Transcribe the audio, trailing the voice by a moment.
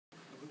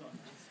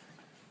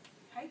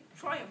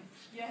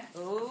Yeah.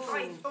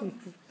 Right,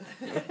 Oomph.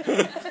 There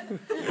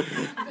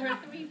are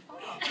 3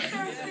 parts.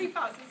 There are 3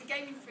 parts. It's a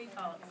game in 3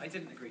 parts. I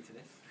didn't agree to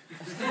this.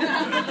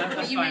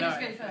 But you made us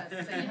go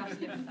first, so you have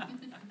to.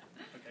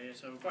 Okay, yeah,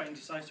 so we're quite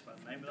indecisive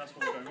about the name, but that's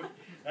what we're going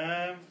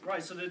with.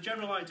 Right, so the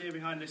general idea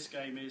behind this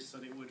game is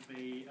that it would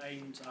be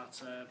aimed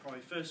at probably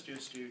first-year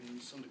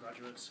students,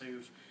 undergraduates,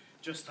 who've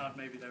just had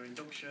maybe their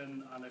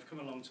induction and they've come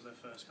along to their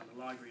first kind of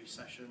library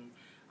session,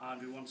 and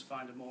we want to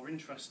find a more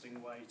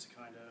interesting way to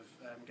kind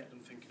of get them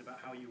thinking about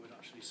how you would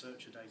actually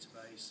search a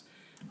database,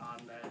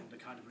 and then the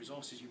kind of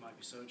resources you might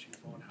be searching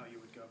for and how you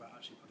would go about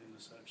actually putting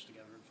the search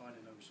together and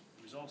finding those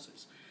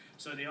resources.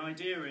 So the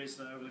idea is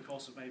that over the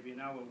course of maybe an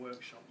hour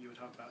workshop, you would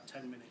have about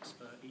 10 minutes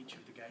for each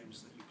of the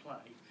games that you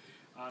play,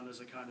 and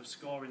there's a kind of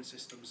scoring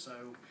system,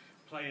 so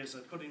players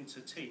are put into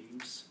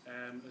teams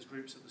as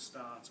groups at the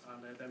start,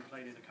 and they're then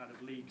playing in a kind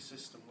of league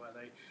system where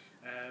they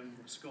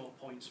score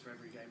points for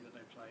every game that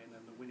they play, and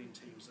then the winning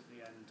teams at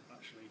the end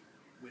actually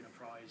win a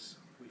prize,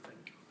 we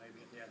think, maybe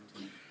at the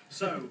end.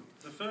 So,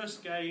 the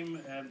first game,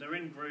 they're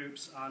in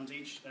groups, and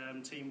each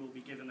team will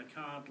be given a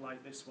card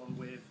like this one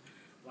with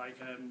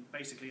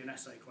basically an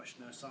essay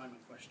question, an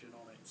assignment question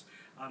on it,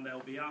 and they'll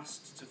be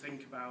asked to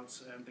think about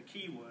the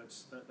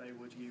keywords that they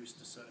would use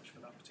to search for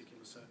that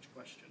particular search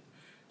question.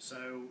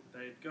 So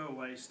they'd go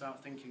away,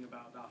 start thinking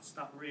about that.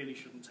 That really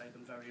shouldn't take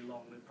them very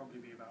long. There'd probably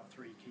be about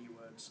 3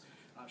 keywords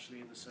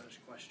actually in the search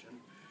question.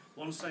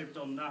 Once they've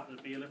done that,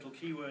 there'd be a little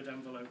keyword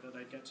envelope that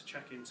they'd get to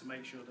check in to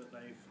make sure that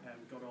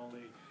they've got all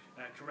the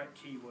correct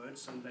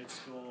keywords, and they'd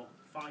score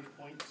 5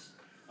 points,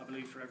 I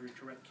believe, for every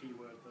correct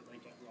keyword that they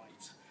get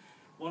right.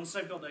 Once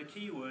they've got their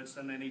keywords,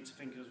 then they need to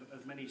think of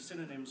as many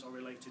synonyms or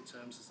related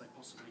terms as they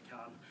possibly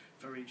can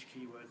for each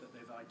keyword that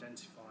they've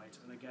identified.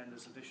 And again,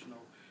 there's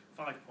additional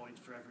 5 points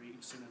for every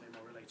synonym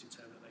or related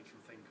term that they can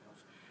think of.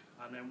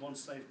 And then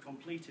once they've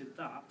completed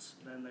that,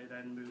 then they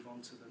then move on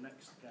to the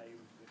next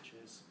game, which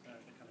is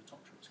the kind of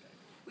top trumps game.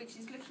 Which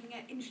is looking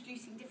at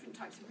introducing different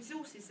types of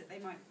resources that they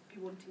might be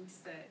wanting to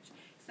search.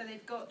 So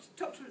they've got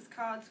top trumps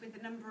cards with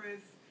a number of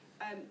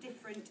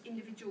different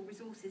individual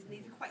resources, and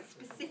these are quite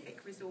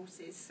specific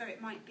resources. So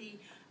it might be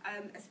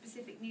a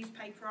specific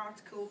newspaper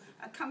article,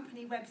 a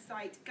company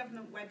website,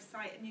 government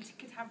website, and you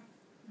could have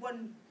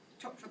one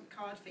top trump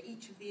card for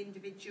each of the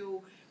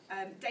individual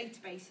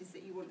databases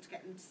that you want to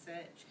get them to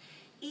search.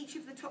 Each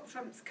of the top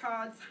trumps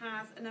cards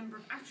has a number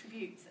of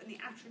attributes, and the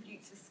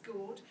attributes are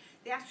scored.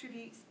 The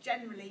attributes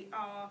generally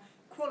are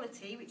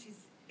quality, which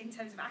is in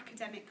terms of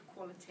academic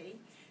quality,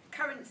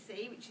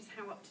 currency, which is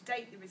how up to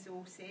date the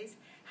resource is,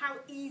 how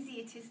easy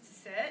it is to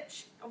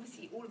search.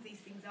 Obviously, all of these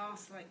things are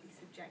slightly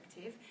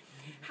subjective.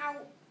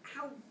 How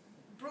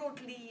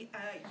broadly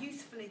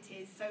useful it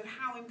is, so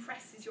how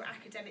impressed is your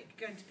academic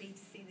going to be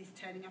to see this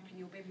turning up in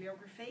your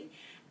bibliography,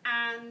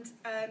 and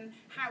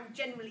how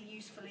generally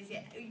useful is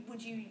it?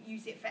 Would you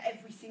use it for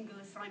every single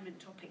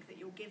assignment topic that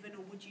you're given,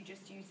 or would you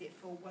just use it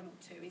for 1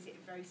 or 2? Is it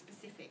a very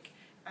specific,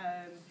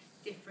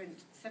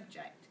 different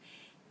subject?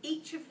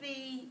 Each of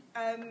the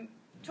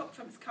top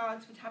trumps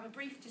cards would have a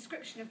brief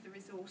description of the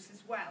resource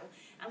as well,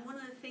 and one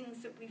of the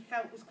things that we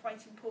felt was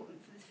quite important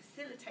for the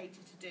facilitator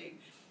to do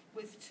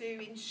was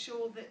to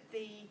ensure that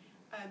the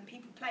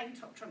people playing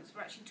top trumps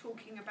were actually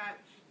talking about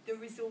the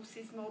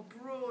resources more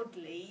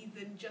broadly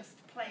than just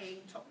playing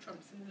top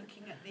trumps and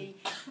looking at the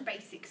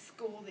basic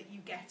score that you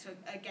get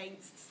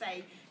against,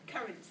 say,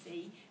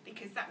 currency,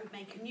 because that would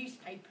make a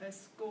newspaper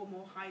score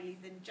more highly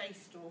than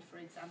JSTOR, for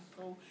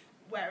example,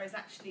 whereas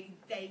actually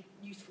they're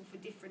useful for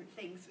different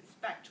things. So it's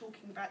about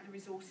talking about the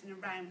resource in a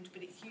round,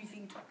 but it's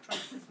using top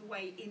trumps as the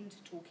way into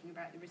talking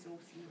about the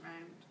resource in a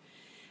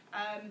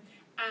round.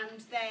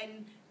 And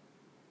then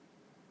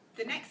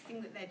the next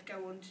thing that they'd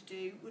go on to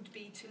do would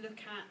be to look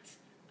at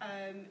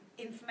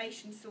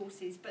information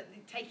sources, but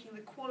taking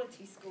the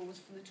quality scores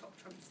from the top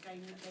trumps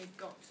game that they've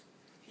got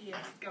here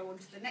to go on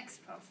to the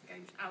next part of the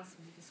game, which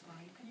Alison will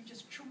describe. You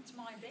just trumped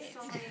my bit.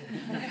 Sorry.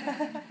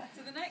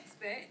 So the next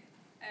bit,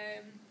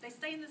 they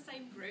stay in the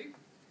same group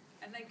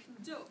and they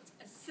conduct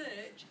a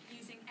search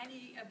using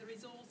any of the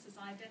resources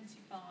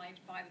identified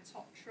by the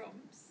top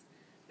trumps.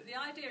 But the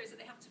idea is that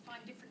they have to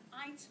find different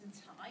item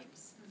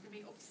types. There's going to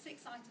be up to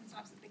 6 item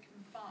types that they can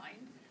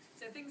find.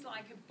 So things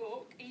like a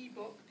book,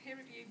 e-book,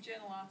 peer-reviewed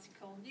journal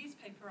article,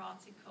 newspaper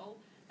article,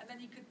 and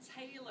then you could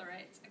tailor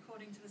it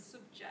according to the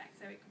subject.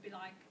 So it could be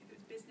like, if it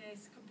was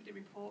business, company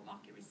report,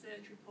 market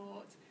research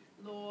report,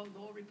 law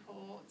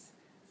report.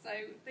 So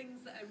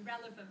things that are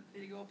relevant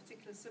for your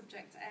particular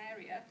subject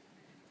area.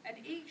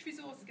 And each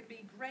resource is going to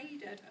be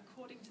graded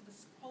according to the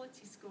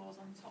quality scores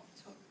on top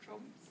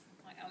trumps,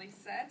 like Ali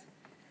said.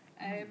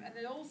 And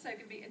there are also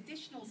going to be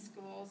additional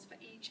scores for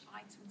each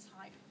item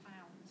type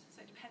found. So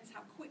it depends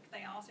how quick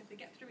they are. So if they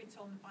get through it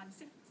all and find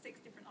 6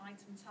 different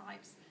item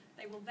types,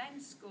 they will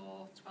then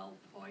score 12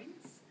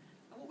 points.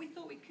 And what we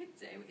thought we could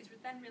do is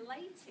then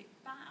relate it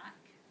back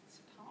to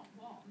part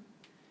 1.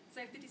 So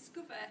if they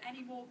discover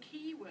any more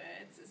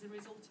keywords as a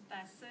result of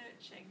their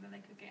searching, then they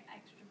could get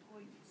extra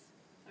points.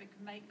 So we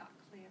can make that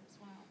clear as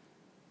well.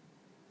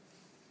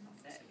 And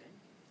that's it.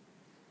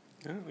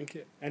 Oh, thank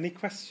you. Any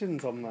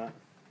questions on that?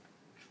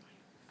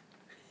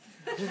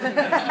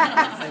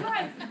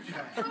 Try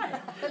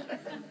it.